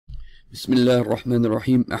بسم الله الرحمن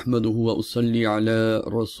الرحيم أحمده وأصلي على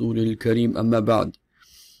رسول الكريم أما بعد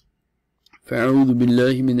فأعوذ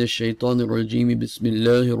بالله من الشيطان الرجيم بسم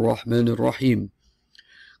الله الرحمن الرحيم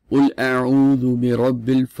قل أعوذ برب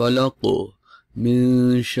الفلق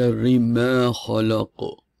من شر ما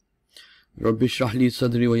خلق رب اشرح لي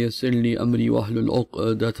صدري ويسر لي أمري واحلل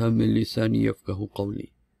عقدة من لساني يفقهوا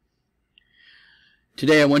قولي.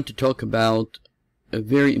 Today I want to talk about a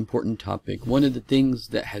very important topic. One of the things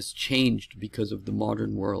that has changed because of the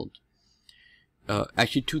modern world.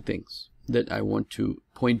 Actually, two things that I want to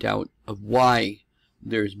point out of why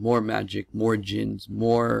there's more magic, more jinns,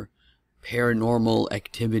 more paranormal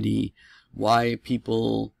activity, why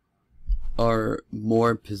people are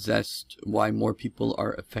more possessed, why more people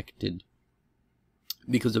are affected.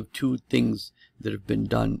 Because of two things that have been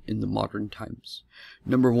done in the modern times.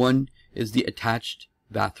 Number one is the attached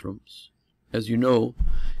bathrooms. As you know,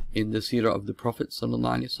 in the seerah of the Prophet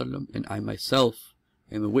ﷺ, and I myself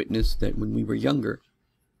am a witness that when we were younger,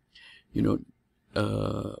 because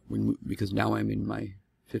now I'm in my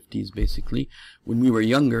 50s basically, when we were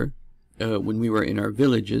younger, when we were in our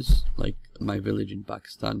villages, like my village in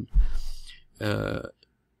Pakistan,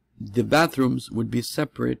 the bathrooms would be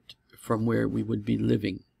separate from where we would be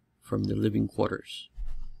living, from the living quarters.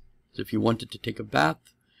 So if you wanted to take a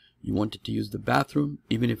bath, you wanted to use the bathroom,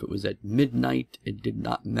 even if it was at midnight, it did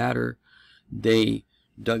not matter. They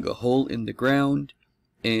dug a hole in the ground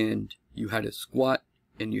and you had to squat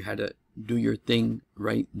and you had to do your thing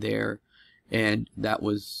right there. And that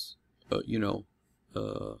was, 20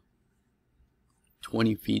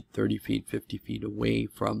 feet, 30 feet, 50 feet away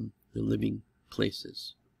from the living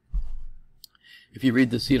places. If you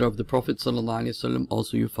read the seerah of the Prophet ﷺ,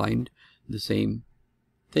 also you find the same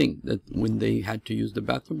thing, that when they had to use the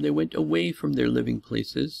bathroom, they went away from their living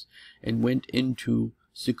places and went into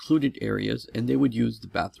secluded areas, and they would use the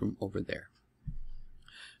bathroom over there.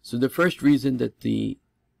 So the first reason that the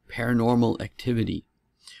paranormal activity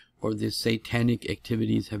or the satanic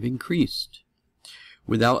activities have increased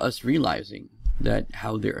without us realizing that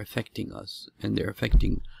how they're affecting us, and they're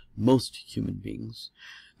affecting most human beings.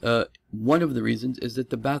 One of the reasons is that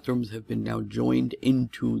the bathrooms have been now joined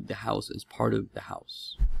into the house as part of the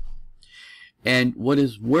house. And what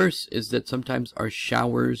is worse is that sometimes our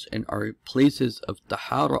showers and our places of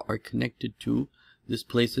tahara are connected to these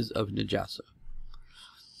places of najasa.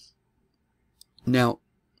 Now,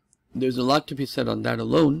 there's a lot to be said on that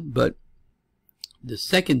alone, but the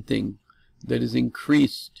second thing that has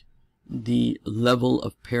increased the level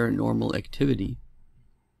of paranormal activity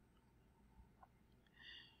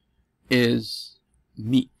is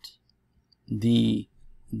meat, the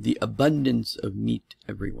abundance of meat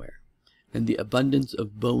everywhere, and the abundance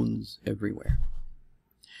of bones everywhere,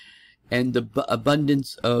 and the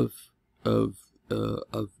abundance of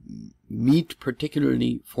meat,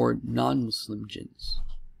 particularly for non-Muslim jinns,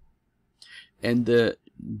 and the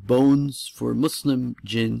bones for Muslim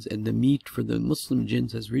jinns and the meat for the Muslim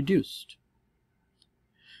jinns has reduced.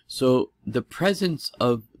 So the presence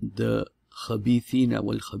of the khabithina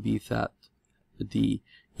wal khabithat, the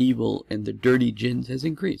evil and the dirty jinns, has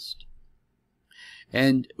increased.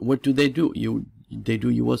 And what do? They do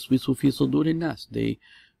yuwaswisu fi sudurin nas. They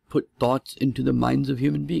put thoughts into the minds of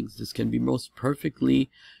human beings. This can be most perfectly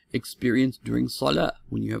experienced during salah.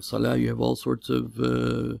 When you have salah, you have all sorts of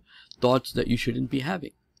thoughts that you shouldn't be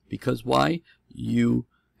having. Because why? You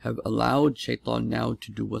have allowed shaitan now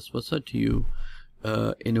to do waswasa to you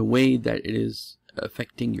in a way that it is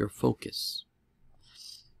affecting your focus.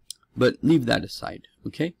 But leave that aside,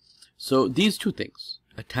 okay? So these two things,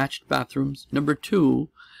 attached bathrooms. Number two,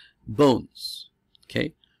 bones,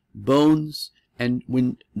 okay? Bones, and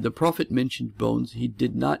when the Prophet mentioned bones, he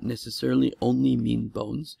did not necessarily only mean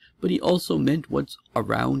bones, but he also meant what's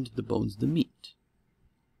around the bones, the meat.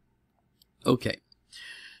 Okay,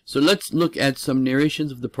 so let's look at some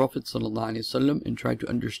narrations of the Prophet ﷺ and try to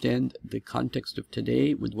understand the context of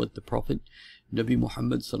today with what the Prophet Nabi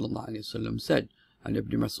Muhammad ﷺ said. And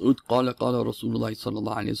Ibn Mas'ud قال قال رسول الله صلى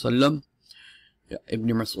الله عليه وسلم. Ibn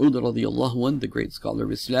Mas'ud radiyallahu anhu, the great scholar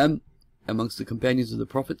of Islam, amongst the companions of the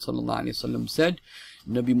Prophet ﷺ, said,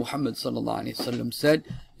 Nabi Muhammad ﷺ said,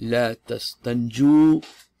 لا تستنجوا,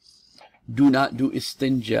 do not do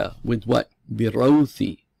istinja with what?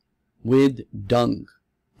 Birawthi, with dung.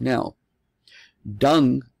 Now,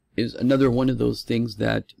 dung is another one of those things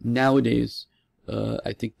that nowadays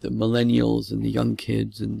I think the millennials and the young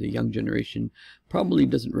kids and the young generation probably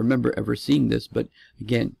doesn't remember ever seeing this. But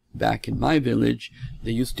again, back in my village,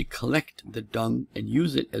 they used to collect the dung and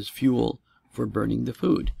use it as fuel for burning the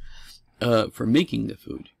food, for making the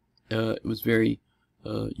food. It was very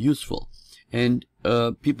useful. And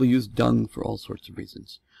people use dung for all sorts of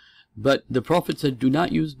reasons. But the Prophet said, do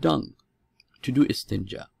not use dung to do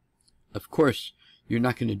istinja. Of course, you're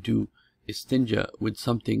not going to do istinja with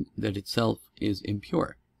something that itself is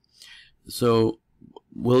impure. So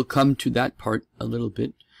we'll come to that part a little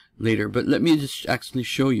bit later. But let me just actually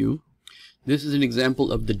show you. This is an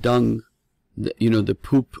example of the dung, the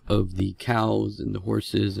poop of the cows and the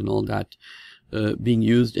horses and all that being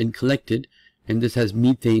used and collected. And this has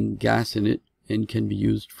methane gas in it and can be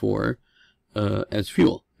used for as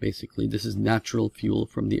fuel. Basically, this is natural fuel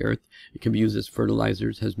from the earth. It can be used as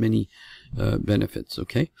fertilizers, has many benefits,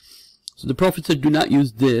 okay? So the Prophet said, do not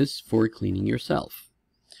use this for cleaning yourself.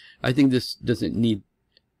 I think this doesn't need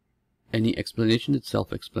any explanation. It's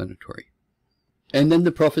self-explanatory. And then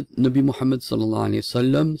the Prophet, Nabi Muhammad sallallahu alaihi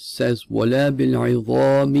wasallam, says, وَلَا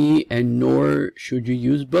بِالْعِظَامِ, and nor should you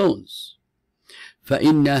use bones.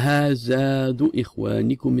 فَإِنَّهَا زَادُ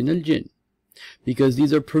إِخْوَانِكُم مِنَ الْجِنِّ, because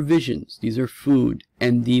these are provisions, these are food,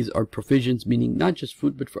 and these are provisions, meaning not just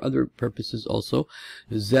food, but for other purposes also.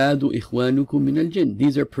 زَادُ إِخْوَانُكُم مِنَ الْجِنِّ,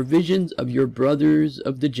 these are provisions of your brothers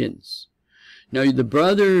of the jinns. Now, the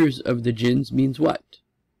brothers of the jinns means what?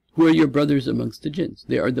 Who are your brothers amongst the jinns?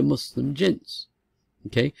 They are the Muslim jinns.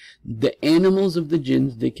 Okay? The animals of the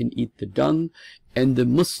jinns, they can eat the dung, and the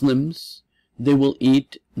Muslims, they will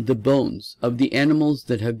eat the bones of the animals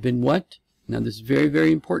that have been what? Now, this is very,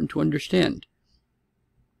 very important to understand.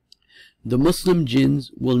 The Muslim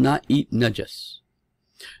jinns will not eat najas.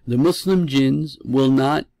 The Muslim jinns will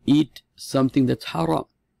not eat something that's haram.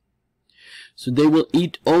 So they will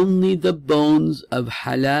eat only the bones of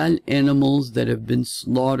halal animals that have been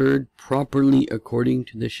slaughtered properly according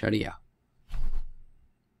to the Sharia.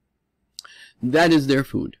 That is their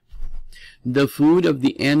food. The food of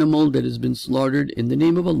the animal that has been slaughtered in the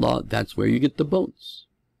name of Allah, that's where you get the bones.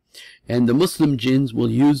 And the Muslim jinns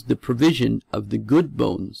will use the provision of the good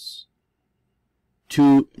bones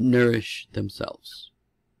to nourish themselves.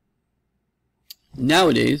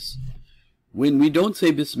 Nowadays, when we don't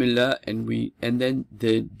say Bismillah and then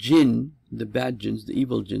the jinn, the bad jinns, the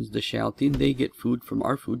evil jinns, the shayateen, they get food from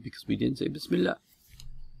our food because we didn't say Bismillah.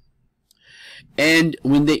 And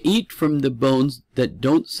when they eat from the bones that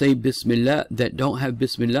don't say Bismillah, that don't have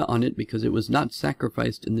Bismillah on it because it was not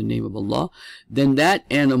sacrificed in the name of Allah, then that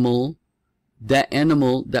animal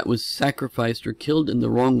that was sacrificed or killed in the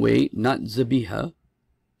wrong way, not zabiha,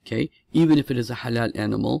 okay, even if it is a halal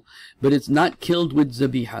animal, but it's not killed with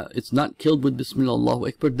zabiha, it's not killed with Bismillah Allahu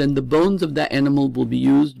Akbar, then the bones of that animal will be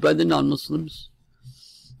used by the non-Muslims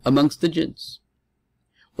amongst the jinns,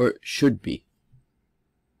 or should be.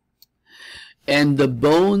 And the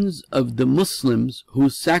bones of the Muslims who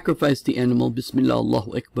sacrificed the animal, Bismillah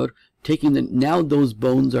Allahu Akbar, now those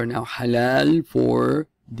bones are now halal for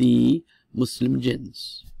the Muslim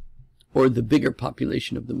jinns, or the bigger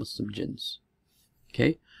population of the Muslim jinns.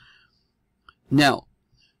 Okay? Now,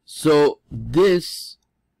 so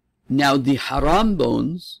now the haram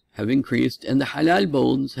bones have increased and the halal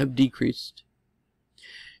bones have decreased.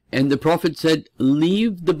 And the Prophet said,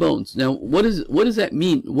 leave the bones. Now, what does that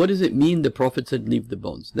mean? What does it mean the Prophet said, leave the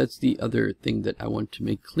bones? That's the other thing that I want to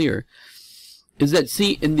make clear. Is that,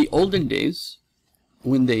 see, in the olden days,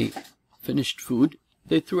 when they finished food,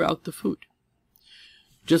 they threw out the food.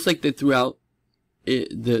 Just like they threw out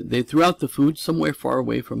the food somewhere far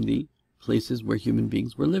away from the places where human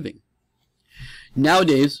beings were living.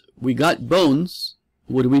 Nowadays, we got bones.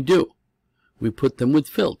 What do? We put them with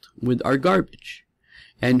filth, with our garbage.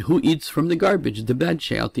 And who eats from the garbage? The bad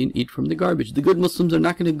shayateen eat from the garbage. The good Muslims are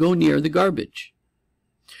not going to go near the garbage.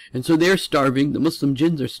 And so they're starving. The Muslim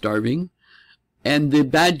jinns are starving. And the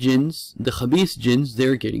bad jinns, the khabith jinns,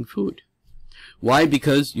 they're getting food. Why?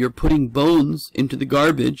 Because you're putting bones into the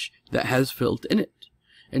garbage that has filth in it.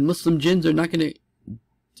 And Muslim jinns are not going to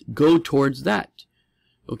go towards that.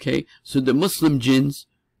 Okay? So the Muslim jinns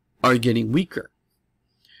are getting weaker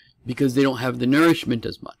because they don't have the nourishment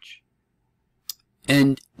as much.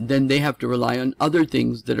 And then they have to rely on other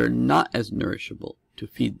things that are not as nourishable to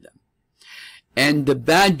feed them. And the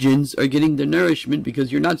bad jinns are getting the nourishment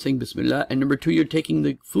because you're not saying Bismillah. And number two, you're taking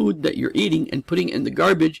the food that you're eating and putting it in the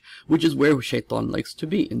garbage, which is where shaitan likes to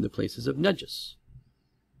be, in the places of najas.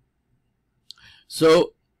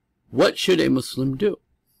 So, what should a Muslim do?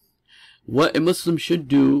 What a Muslim should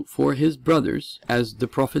do for his brothers, as the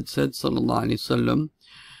Prophet said, sallallahu alaihi wasallam,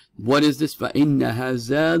 what is this? فَإِنَّهَا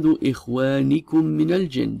زَادُ إِخْوَانِكُم مِّنَ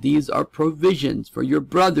الْجِنِّ. These are provisions for your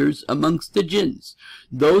brothers amongst the jinns.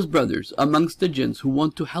 Those brothers amongst the jinns who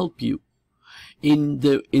want to help you in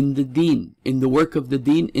the deen, in the work of the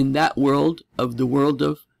deen, in that world of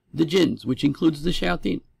the jinns, which includes the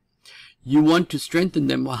shayateen. You want to strengthen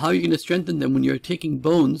them. Well, how are you going to strengthen them when you're taking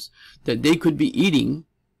bones that they could be eating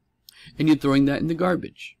and you're throwing that in the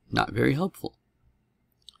garbage? Not very helpful.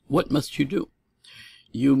 What must you do?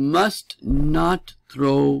 You must not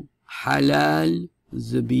throw halal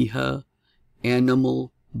zabiha,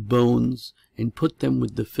 animal bones, and put them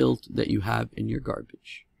with the filth that you have in your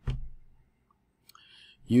garbage.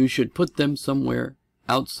 You should put them somewhere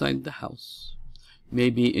outside the house,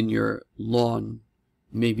 maybe in your lawn,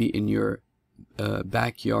 maybe in your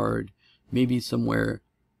backyard, maybe somewhere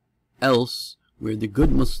else where the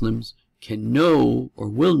good Muslims can know or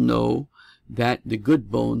will know that the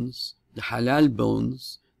good bones, the halal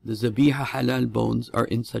bones, the zabiha halal bones are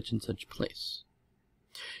in such and such place.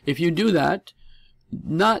 If you do that,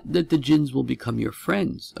 not that the jinns will become your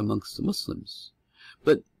friends amongst the Muslims,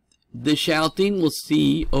 but the shayateen will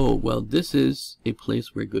see, oh, well, this is a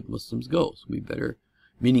place where good Muslims go, so we better,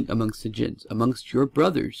 meaning amongst the jinns, amongst your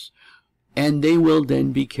brothers, and they will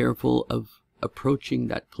then be careful of approaching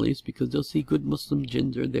that place because they'll see good Muslim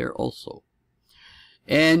jinns are there also.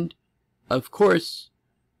 And of course,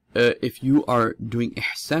 if you are doing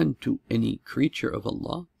ihsan to any creature of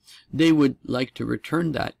Allah, they would like to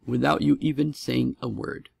return that without you even saying a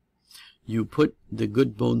word. You put the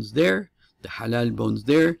good bones there, the halal bones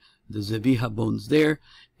there, the zabiha bones there,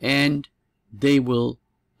 and they will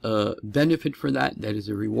benefit for that. That is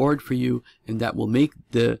a reward for you, and that will make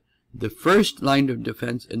the first line of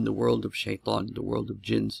defense in the world of shaitan, the world of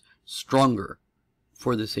jinns, stronger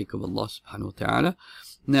for the sake of Allah subhanahu wa ta'ala.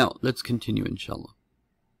 Now, let's continue, inshallah.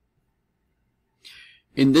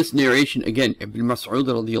 In this narration, again, Ibn Mas'ud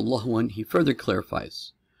radiyallahu anhu, he further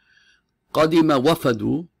clarifies. قَدِمَ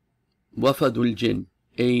وَفَدُ الْجِنِّ.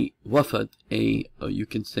 A wafad, you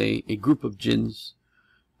can say a group of jinns,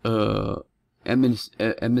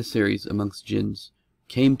 emissaries amongst jinns,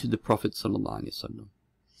 came to the Prophet sallallahu alaihi wasallam.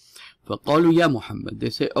 فَقَالُوا يَا مُحَمَّدْ. They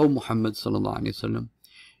say, O Muhammad sallallahu alaihi wasallam,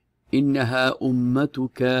 إِنَّهَا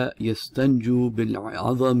أُمَّتُكَ يَسْتَنْجُوا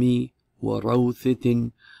بِالْعَظَمِ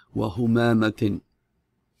وَرَوْثِةٍ وَهُمَامَةٍ.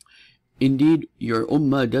 Indeed, your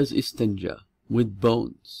ummah does istanja with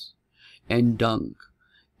bones and dung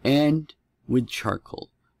and with charcoal.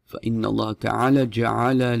 فَإِنَّ اللَّهَ تَعَالَى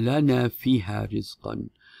جَعَلَ لَنَا فِيهَا رِزْقًا.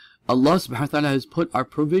 Allah subhanahu wa ta'ala has put our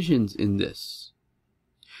provisions in this.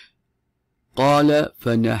 قَالَ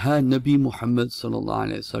فَنَهَا نَبِي مُحَمَّدْ صَلَى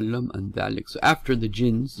اللَّهُ عَلَيْهِ وسلم عَنْ ذَلِكَ. So after the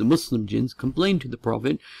jinns, the Muslim jinns, complained to the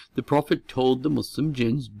Prophet told the Muslim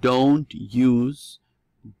jinns, don't use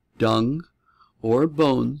dung or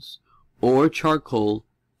bones or charcoal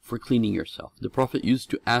for cleaning yourself. The Prophet used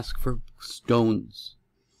to ask for stones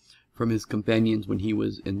from his companions when he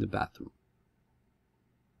was in the bathroom.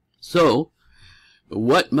 So,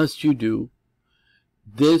 what must you do?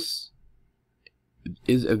 This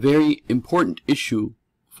is a very important issue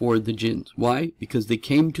for the jinns. Why? Because they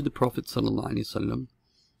came to the Prophet ﷺ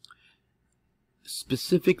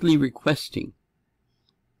specifically requesting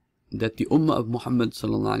that the Ummah of Muhammad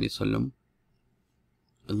ﷺ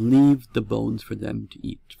leave the bones for them to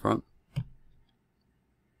eat from.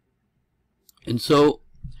 And so,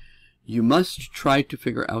 you must try to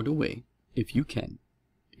figure out a way, if you can,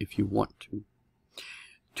 if you want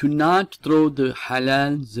to not throw the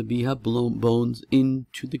halal zabiha bones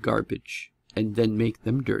into the garbage and then make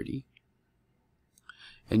them dirty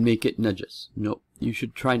and make it najas. No, you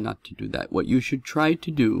should try not to do that. What you should try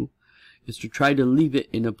to do is to try to leave it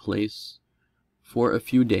in a place for a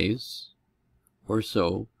few days or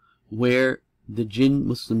so where the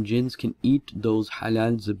Muslim jinns can eat those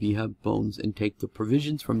halal zabiha bones and take the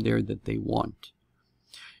provisions from there that they want,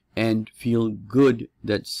 and feel good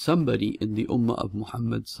that somebody in the Ummah of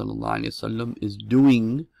Muhammad sallallahu alaihi wasallam is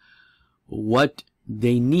doing what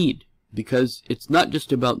they need. Because it's not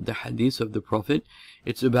just about the hadith of the Prophet,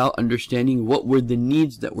 it's about understanding what were the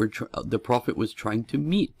needs that the Prophet was trying to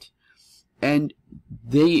meet. And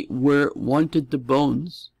they wanted the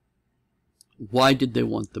bones. Why did they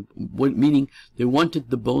want meaning they wanted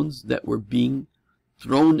the bones that were being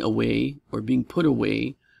thrown away or being put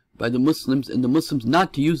away by the Muslims, and the Muslims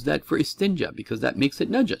not to use that for istinja, because that makes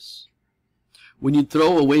it najas. When you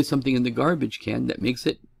throw away something in the garbage can, that makes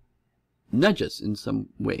it najas in some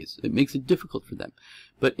ways. It makes it difficult for them.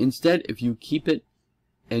 But instead, if you keep it,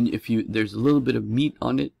 and if there's a little bit of meat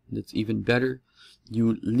on it, that's even better.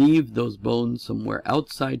 You leave those bones somewhere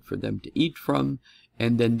outside for them to eat from,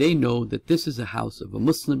 and then they know that this is a house of a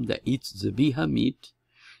Muslim that eats zabiha meat,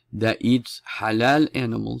 that eats halal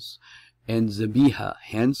animals, and zabiha,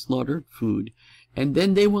 hand-slaughtered food, and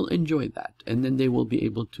then they will enjoy that, and then they will be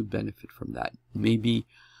able to benefit from that. Maybe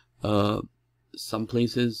some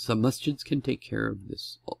places, some masjids can take care of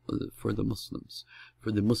this for the Muslims.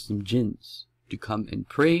 for the Muslim jinns to come and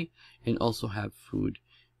pray and also have food.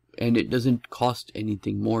 And it doesn't cost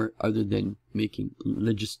anything more other than making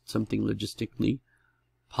something logistically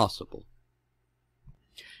possible.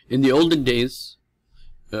 In the olden days,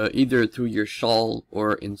 either through your shawl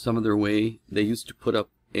or in some other way, they used to put up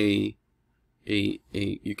you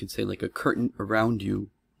could say like a curtain around you.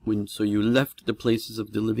 So you left the places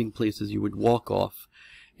of the living places, you would walk off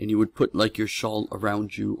and you would put like your shawl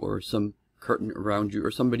around you or some curtain around you,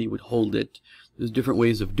 or somebody would hold it. There's different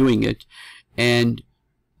ways of doing it. And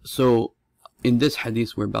so in this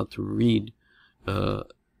hadith we're about to read, Abu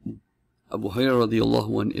Hurairah radiallahu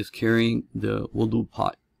anhu is carrying the wudu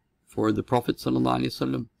pot for the Prophet sallallahu alaihi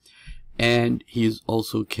wasallam, and he is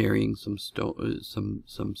also carrying some stones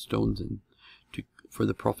for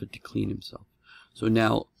the Prophet to clean himself. So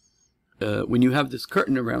now when you have this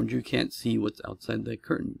curtain around you, you can't see what's outside that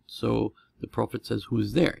curtain. So the Prophet says,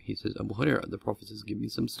 who's there? He says, Abu Hurairah. The Prophet says, give me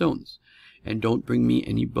some stones, and don't bring me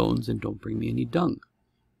any bones, and don't bring me any dung.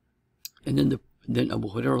 And then Abu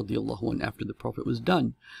Hurairah radiallahu anhu, after the Prophet was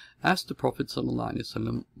done, asked the Prophet sallallahu alaihi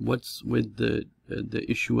wasallam, what's with the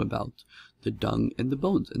issue about the dung and the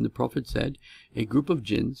bones? And the Prophet said, a group of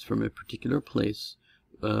jinns from a particular place,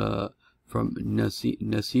 from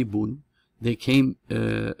Nasibun, they came,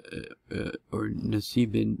 or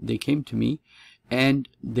Nasibin, they came to me, and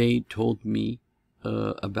they told me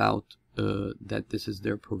about that this is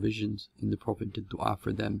their provisions, and the Prophet did dua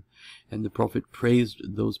for them, and the Prophet praised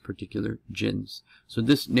those particular jinns. So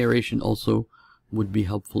this narration also would be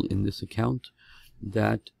helpful in this account,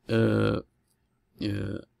 that أنه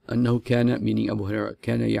كان, meaning Abu Hurairah,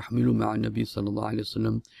 كان يحمل مع النبي صلى الله عليه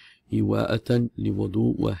وسلم إواءة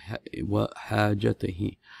لوضوء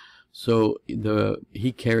وحاجته. So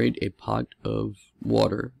he carried a pot of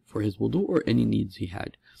water for his wudu or any needs he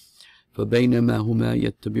had. فبينما هما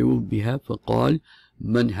يتبع بها فقال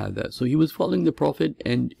من هذا. So he was following the Prophet,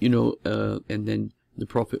 and and then the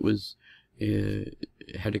Prophet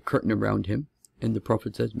had a curtain around him, and the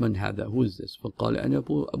Prophet says, من هذا, who is this? فقال أنا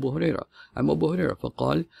أبو هريرة, I'm Abu Hurairah.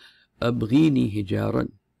 فقال أبغيني هجارا.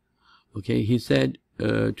 Okay, he said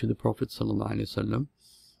to the Prophet sallallahu alaihi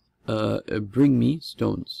wasallam, bring me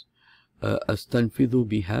stones, أستنفذ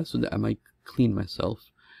بها, so that I might clean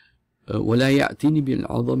myself. ولا يأتيني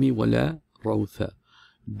بالعظم ولا روثا,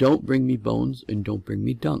 don't bring me bones and don't bring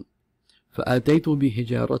me dung. فأتيت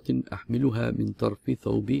بحجارة أحملها من طرف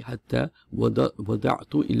ثوبي حتى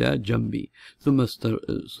وضعت إلى جنبي ثم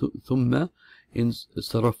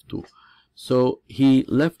انصرفت. So he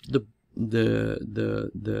left the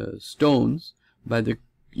stones by the,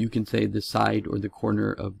 you can say, the side or the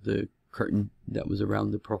corner of the curtain that was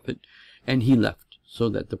around the Prophet, and he left so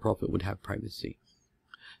that the Prophet would have privacy.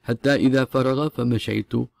 حتى إذا فرغ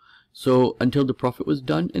فمشيت. So until the Prophet was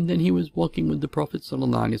done, and then he was walking with the Prophet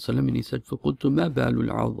sallallahu alaihi wasallam, and he said, فقلت ما بال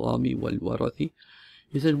العظام والورث.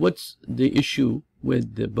 He said, what's the issue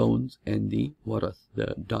with the bones and the warath,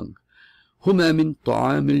 the dung? هما من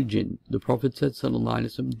طعام الجن. The Prophet said sallallahu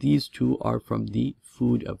alaihi wasallam, these two are from the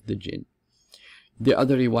food of the jinn. The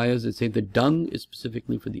other riwayahs that say the dung is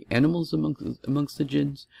specifically for the animals amongst the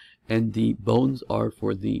jinns, and the bones are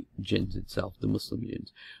for the jinns itself, the Muslim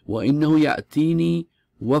jinns. وَإِنَّهُ يَأْتِينِي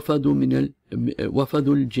وَفَدُ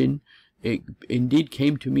الْجِنِّ. Indeed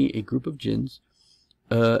came to me a group of jinns,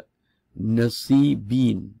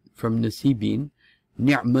 Nasibin, from Nasibin,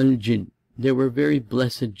 نِعْمَ الْجِنِّ. They were very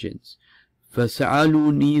blessed jinns.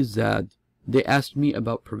 فَسَأَلُونِي زَادٍ. They asked me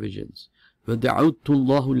about provisions. فَدَعَوْتُ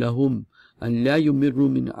اللَّهُ لَهُمْ أن لا يمروا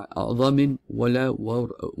من أعظم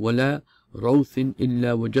ولا روث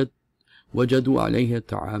إلا وجدوا عليه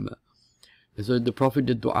طعاما. So the Prophet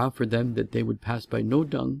did dua for them that they would pass by no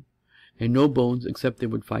dung and no bones except they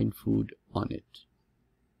would find food on it.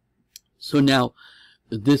 So now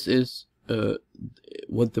this is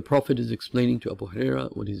what the Prophet is explaining to Abu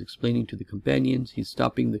Hurairah, what he's explaining to the companions. He's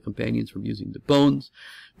stopping the companions from using the bones,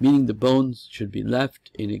 meaning the bones should be left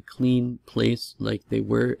in a clean place like they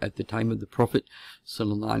were at the time of the Prophet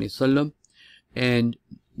sallallahu alaihi wasallam. And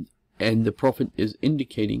the Prophet is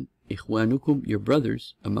indicating, Ikhwanukum, your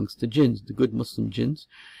brothers amongst the jinns, the good Muslim jinns.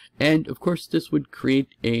 And of course this would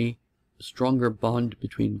create a stronger bond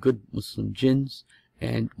between good Muslim jinns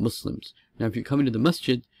and Muslims. Now if you're coming to the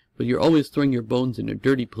masjid, but you're always throwing your bones in a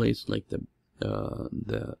dirty place like the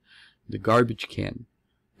garbage can,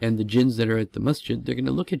 and the jinns that are at the masjid, they're going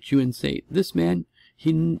to look at you and say, this man,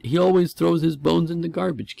 he always throws his bones in the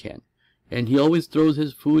garbage can, and he always throws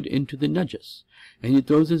his food into the najas, and he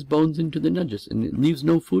throws his bones into the najas, and it leaves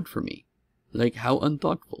no food for me. Like, how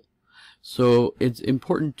unthoughtful. So it's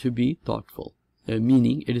important to be thoughtful,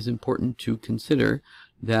 meaning it is important to consider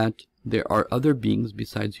that there are other beings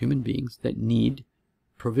besides human beings that need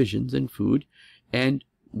provisions and food, and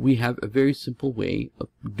we have a very simple way of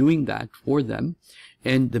doing that for them,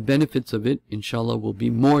 and the benefits of it, inshallah, will be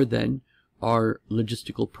more than our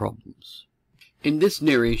logistical problems. In this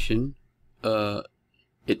narration,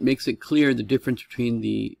 it makes it clear the difference between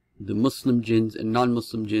the Muslim jinns and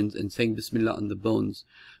non-Muslim jinns and saying Bismillah on the bones,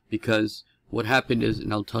 because what happened is,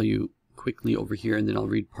 and I'll tell you quickly over here and then I'll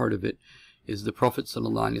read part of it, is the Prophet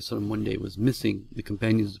ﷺ one day was missing. The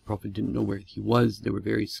companions of the Prophet didn't know where he was. They were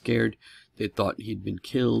very scared. They thought he'd been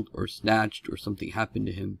killed or snatched or something happened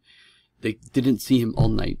to him. They didn't see him all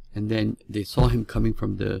night, and then they saw him coming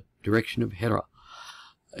from the direction of Hira,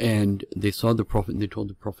 and they saw the Prophet and they told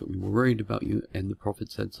the Prophet, we were worried about you. And the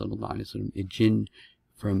Prophet said ﷺ, a jinn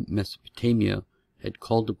from Mesopotamia had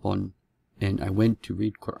called upon, and I went to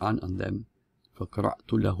read Quran on them, فَقَرَأْتُ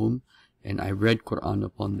لَهُمْ, and I read Quran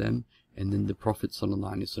upon them. And then the Prophet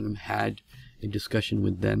ﷺ had a discussion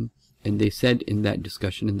with them, and they said in that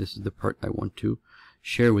discussion, and this is the part I want to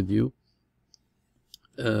share with you,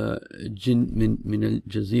 جن من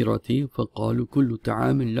الجزيرة فقالوا كل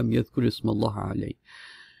طعام لم يذكر اسم الله عليه.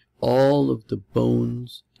 All of the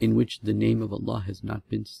bones in which the name of Allah has not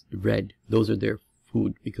been read, those are their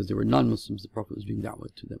food, because they were non-Muslims. The Prophet was doing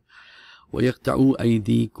da'wah to them. وَيَقْتَعُوا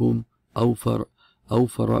أَيْدِيكُمْ أَوْفَرَ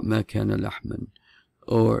مَا كَانَ لَحْمًا,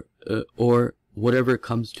 or whatever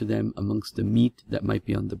comes to them amongst the meat that might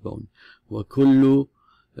be on the bone. وَكُلُّ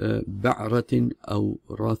بَعْرَةٍ أَوْ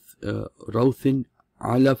رَوْثٍ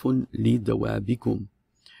عَلَفٌ لِدَوَابِكُمْ,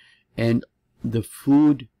 and the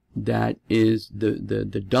food that is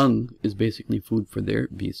the dung is basically food for their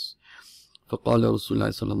beasts. فَقَالَ رَسُولُ اللَّهِ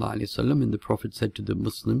صَلَّى اللَّهُ عَلَيْهِ وسلم, and the Prophet said to the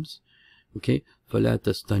Muslims, okay, فَلَا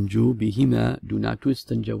تَسْتَنْجُوا بِهِمَا, do not to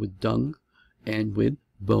istanja with dung and with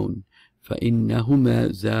bone. فَإِنَّهُمَا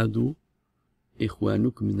زَادُوا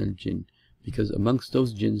إِخْوَانُكُمْ مِنَ الْجِنِّ, because amongst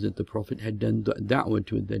those jinns that the Prophet had done da'wah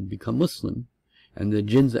to, that become Muslim, and the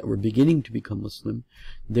jinns that were beginning to become Muslim,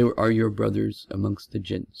 they are your brothers amongst the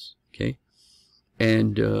jinns. Okay,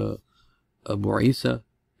 and Abu Isa,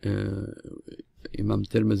 Imam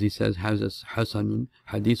Tirmidhi says, hadithun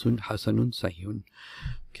hasanun sahihun.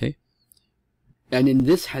 Okay, and in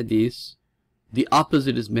this hadith, the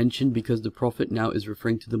opposite is mentioned, because the Prophet now is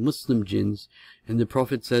referring to the Muslim jinns, and the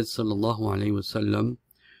Prophet says, sallallahu alaihi wasallam,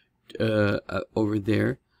 over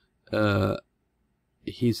there,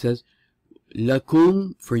 he says,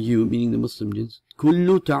 lakum, for you, meaning the Muslim jinns,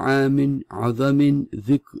 kullu ta'amin azamin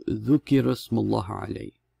dhukira ismullah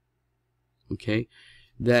alayh. Okay,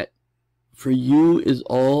 that for you is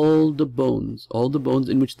all the bones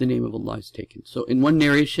in which the name of Allah is taken. So in one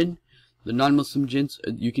narration, the non-Muslim jinns,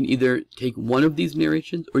 you can either take one of these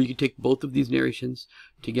narrations, or you can take both of these narrations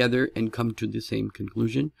together and come to the same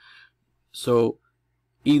conclusion. So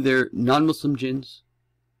either non-Muslim jinns,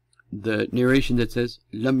 the narration that says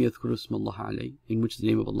lam yadhkuru ismallah alayh, in which the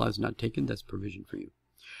name of Allah is not taken, that's provision for you.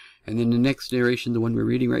 And then the next narration, the one we're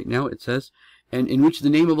reading right now, it says, and in which the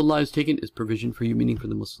name of Allah is taken, is provision for you, meaning for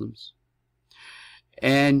the Muslims.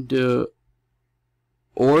 And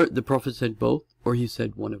or the Prophet said both, or he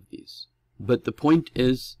said one of these. But the point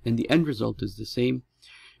is, and the end result is the same.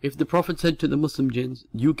 If the Prophet said to the Muslim jinns,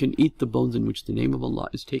 you can eat the bones in which the name of Allah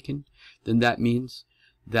is taken, then that means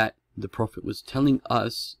that the Prophet was telling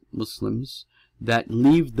us, Muslims, that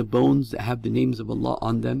leave the bones that have the names of Allah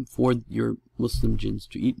on them for your Muslim jinns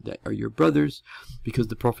to eat, that are your brothers, because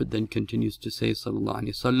the Prophet then continues to say, sallallahu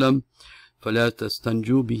alaihi wasallam, فَلَا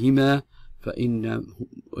تَسْتَنْجُوا بِهِمَا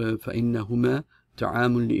فَإِنَّهُمَا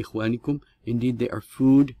تَعَامٌ لِإِخْوَانِكُمْ, indeed they are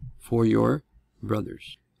food for your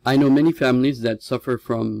brothers. I know many families that suffer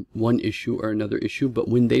from one issue or another issue, but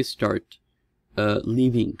when they start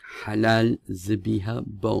leaving halal zabiha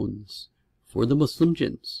bones for the Muslim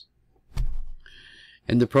jinns,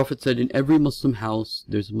 and the Prophet said in every Muslim house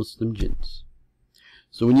there's Muslim jinns.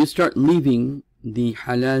 So when you start leaving the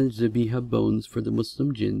halal zabiha bones for the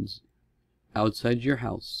Muslim jinns outside your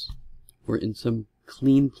house or in some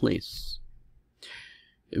clean place,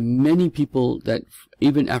 many people that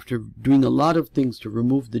even after doing a lot of things to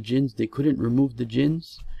remove the jinns, they couldn't remove the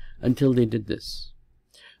jinns until they did this,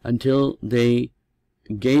 until they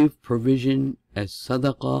gave provision as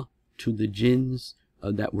sadaqah to the jinns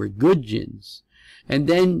that were good jinns. And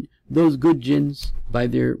then those good jinns, by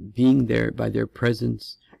their being there, by their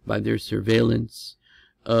presence, by their surveillance,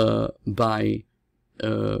 by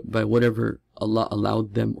whatever Allah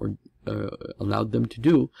allowed them or allowed them to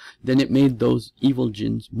do, then it made those evil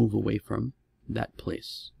jinns move away from that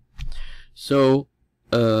place. So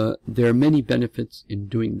there are many benefits in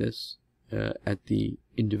doing this at the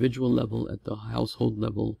individual level, at the household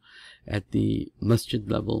level, at the masjid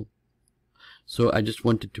level, So I just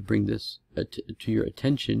wanted to bring this to your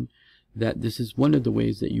attention, that this is one of the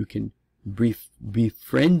ways that you can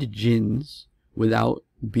befriend jinns without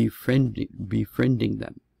befriending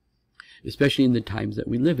them, especially in the times that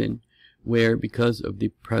we live in, where because of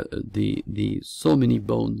the so many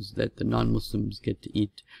bones that the non-Muslims get to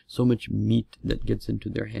eat, so much meat that gets into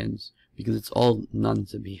their hands, because it's all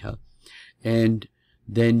non-zabiha, and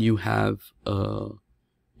then you have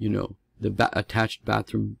you know, the attached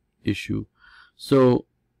bathroom issue. So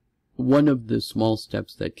one of the small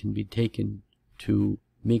steps that can be taken to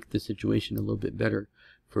make the situation a little bit better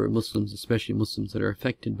for Muslims, especially Muslims that are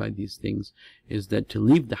affected by these things, is that to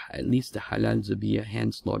leave at least the halal zabiya,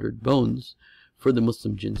 hand-slaughtered bones, for the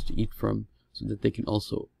Muslim jinns to eat from, so that they can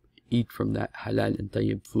also eat from that halal and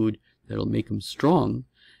tayyib food that'll make them strong,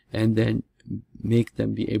 and then make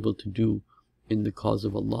them be able to do in the cause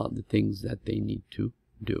of Allah the things that they need to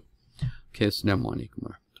do. Okay, assalamu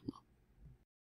alaikum.